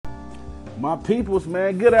My peoples,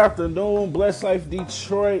 man, good afternoon. Blessed Life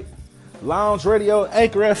Detroit, Lounge Radio,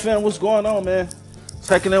 Anchor FM. What's going on, man?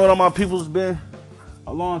 Checking in with all my peoples. Been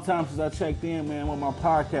a long time since I checked in, man, with my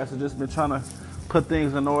podcast. I've just been trying to put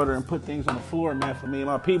things in order and put things on the floor, man, for me and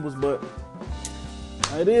my peoples. But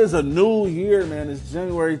it is a new year, man. It's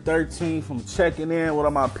January 13th. I'm checking in with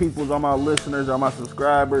all my peoples, all my listeners, all my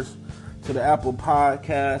subscribers to the Apple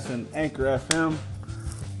Podcasts and Anchor FM.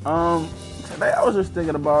 Today I was just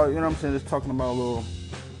thinking about, you know what I'm saying, just talking about a little,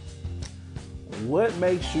 what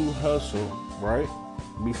makes you hustle, right?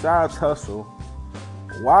 Besides hustle,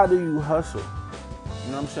 why do you hustle?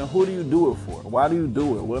 You know what I'm saying? Who do you do it for? Why do you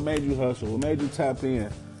do it? What made you hustle? What made you tap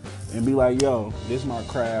in and be like, yo, this is my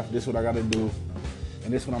craft, this is what I gotta do,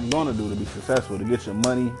 and this is what I'm gonna do to be successful, to get your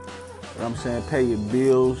money, you know what I'm saying, pay your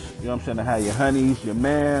bills, you know what I'm saying, to have your honeys, your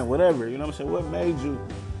man, whatever, you know what I'm saying? What made you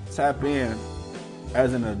tap in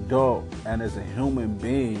as an adult and as a human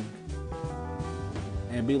being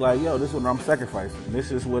and be like, yo, this is what I'm sacrificing.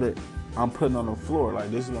 This is what I'm putting on the floor. Like,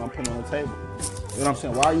 this is what I'm putting on the table. You know what I'm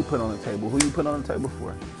saying? Why are you putting on the table? Who you putting on the table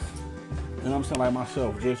for? You know what I'm saying? Like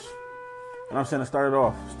myself, just, you know what I'm saying? I started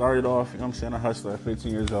off, you know what I'm saying? A hustler at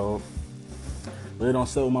 15 years old. Lived on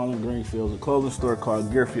 7 Mile in Greenfield, a clothing store called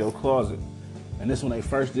Gearfield Closet. And this when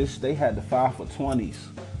they had the 5 for 20s,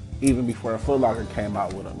 even before Foot Locker came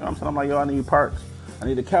out with them. You know what I'm saying? I'm like, yo, I need parts. I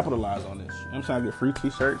need to capitalize on this. You know what I'm saying? I get free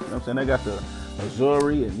t-shirts. You know what I'm saying? They got the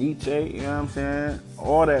Azuri and Nietzsche, you know what I'm saying?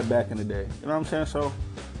 All that back in the day. You know what I'm saying? So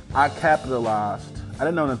I capitalized. I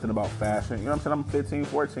didn't know nothing about fashion. You know what I'm saying? I'm 15,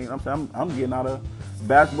 14. You know what I'm saying? I'm getting out of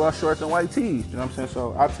basketball shorts and white tees. You know what I'm saying?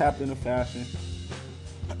 So I tapped into fashion.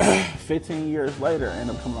 15 years later, I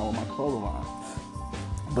ended up coming out with my clothing line.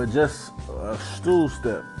 But just a stool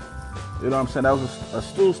step. You know what I'm saying? That was a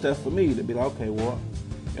stool step for me to be like, okay, well,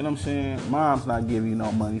 you know what I'm saying? Mom's not giving you no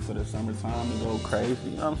money for the summertime to go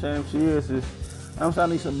crazy. You know what I'm saying? If she is, you know what I'm saying?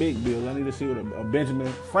 I need some big bills. I need to see what a Benjamin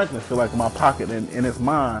Franklin feel like in my pocket and it's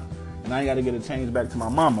mine. And I ain't got to get a change back to my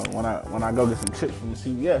mama when I go get some chips from the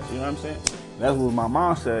CVS. You know what I'm saying? That's what my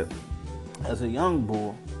mom said as a young boy. You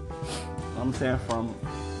know what I'm saying? From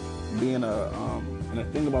being and the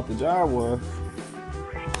thing about the job was,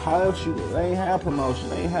 how else they ain't have promotion.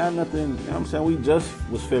 They ain't have nothing. You know what I'm saying? We just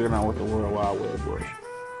was figuring out what the World Wide Web was.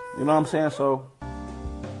 You know what I'm saying? So,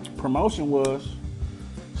 promotion was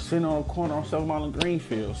sitting on a corner on 7 Mile in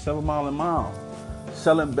Greenfield, 7 Mile in Mile,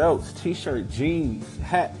 selling belts, t-shirts, jeans,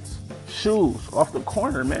 hats, shoes, off the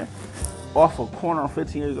corner, man. Off a corner, I'm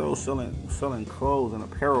 15 years old, selling clothes and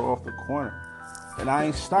apparel off the corner. And I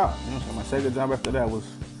ain't stopped. You know what I'm saying? My second job after that was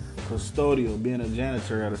custodial, being a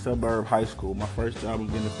janitor at a suburb high school. My first job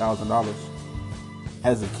was getting $1,000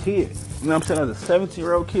 as a kid. You know what I'm saying? As a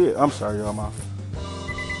 17-year-old kid. I'm sorry, y'all, my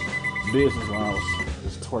business line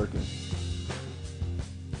was twerking.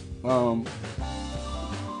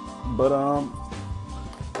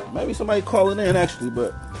 Maybe somebody calling in actually,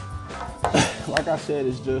 but like I said,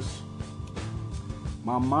 it's just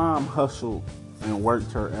my mom hustled and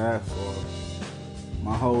worked her ass off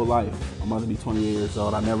my whole life. I'm about to be 28 years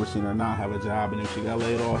old. I never seen her not have a job, and if she got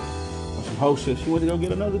laid off on some whole shit, she went to go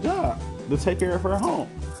get another job to take care of her home.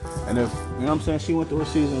 And if, you know what I'm saying, she went through a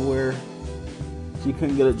season where she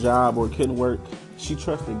couldn't get a job or couldn't work, she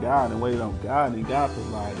trusted God and waited on God, and God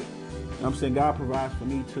provided. You know what I'm saying? God provides for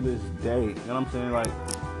me to this day. You know what I'm saying? Like,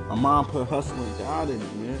 my mom put hustle and God in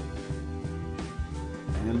it, man.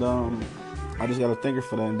 And I just got to thank her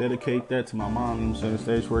for that and dedicate that to my mom. You know what I'm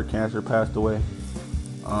saying? Stage 4 cancer, passed away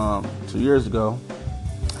 2 years ago.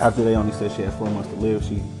 After they only said she had 4 months to live,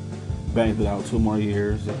 she banked it out 2 more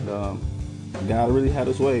years. And God really had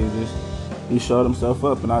his way. He showed himself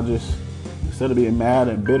up, and I just, instead of being mad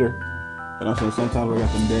and bitter, you know what I'm saying, sometimes I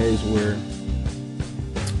got them days where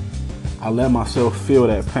I let myself feel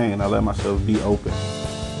that pain. I let myself be open.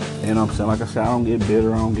 You know what I'm saying? Like I said, I don't get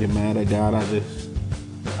bitter. I don't get mad at God. I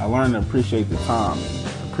learned to appreciate the time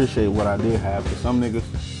and appreciate what I did have. Because some niggas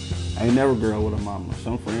ain't never grow up with a mama.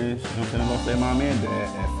 Some friends, you know what I'm saying, gonna say mom and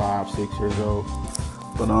dad at 5, 6 years old.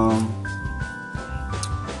 But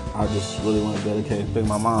I just really want to dedicate and thank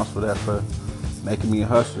my moms for that, for making me a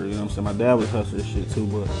hustler. You know what I'm saying? My dad was hustling shit too,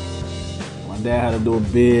 but my dad had to do a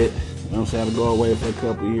bid. You know what I'm saying? I had to go away for a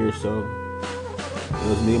couple of years, so it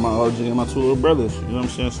was me, my OG, and my 2 little brothers. You know what I'm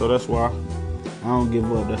saying? So that's why I don't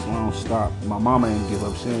give up. That's why I don't stop. My mama ain't give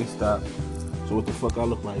up. She ain't stopped. So what the fuck I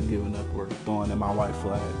look like giving up or throwing in my white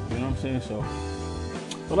flag? You know what I'm saying? So,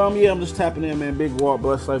 but yeah, I'm just tapping in, man. Big Walt,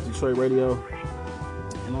 Blessed Life Detroit Radio.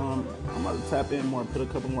 And I'm about to tap in more, put a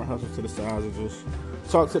couple more hustles to the side and just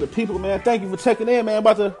talk to the people, man. Thank you for checking in, man. I'm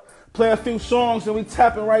about to play a few songs and we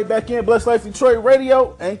tapping right back in. Blessed Life Detroit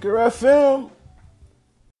Radio, Anchor FM.